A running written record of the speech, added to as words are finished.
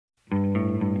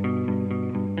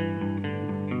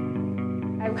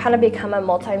I've kind of become a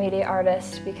multimedia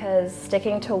artist because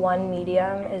sticking to one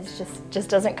medium is just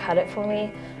doesn't cut it for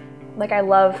me. Like, I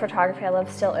love photography, I love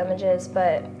still images,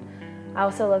 but I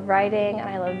also love writing and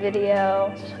I love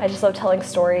video. I just love telling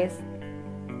stories.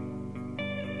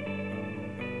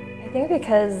 I think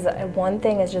because one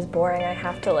thing is just boring, I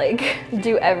have to like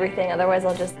do everything, otherwise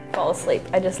I'll just fall asleep.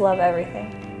 I just love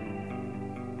everything.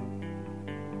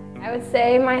 I would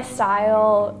say my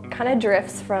style kind of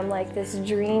drifts from like this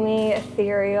dreamy,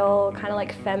 ethereal, kind of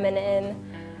like feminine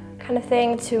kind of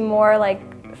thing to more like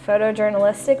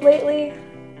photojournalistic lately.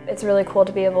 It's really cool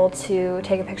to be able to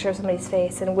take a picture of somebody's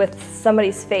face and with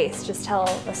somebody's face just tell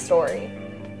a story.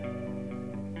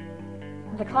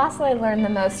 The class that I learned the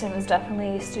most in was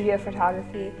definitely studio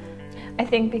photography. I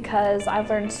think because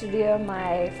I've learned studio,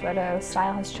 my photo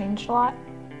style has changed a lot.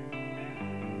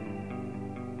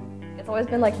 It's always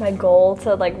been like my goal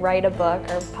to like write a book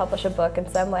or publish a book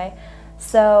in some way.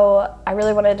 So I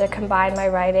really wanted to combine my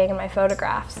writing and my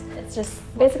photographs. It's just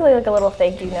basically like a little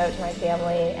thank you note to my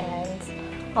family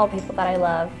and all the people that I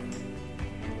love.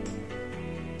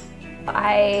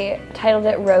 I titled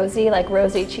it Rosie, like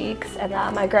rosy cheeks, and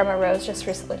my grandma Rose just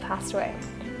recently passed away.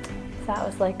 So that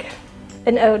was like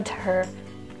an ode to her.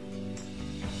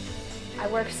 I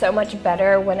work so much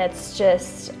better when it's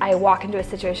just, I walk into a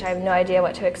situation, I have no idea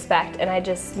what to expect, and I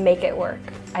just make it work.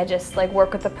 I just like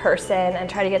work with the person and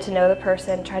try to get to know the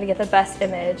person, try to get the best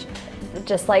image.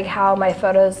 Just like how my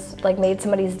photos like made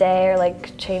somebody's day or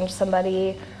like changed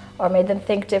somebody or made them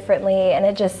think differently, and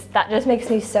that just makes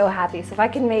me so happy. So if I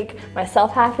can make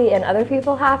myself happy and other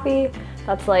people happy,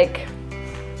 that's like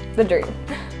the dream.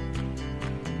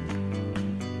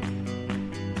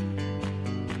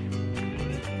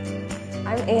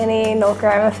 I'm Annie Noelker,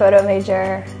 I'm a photo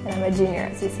major, and I'm a junior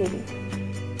at CCAD.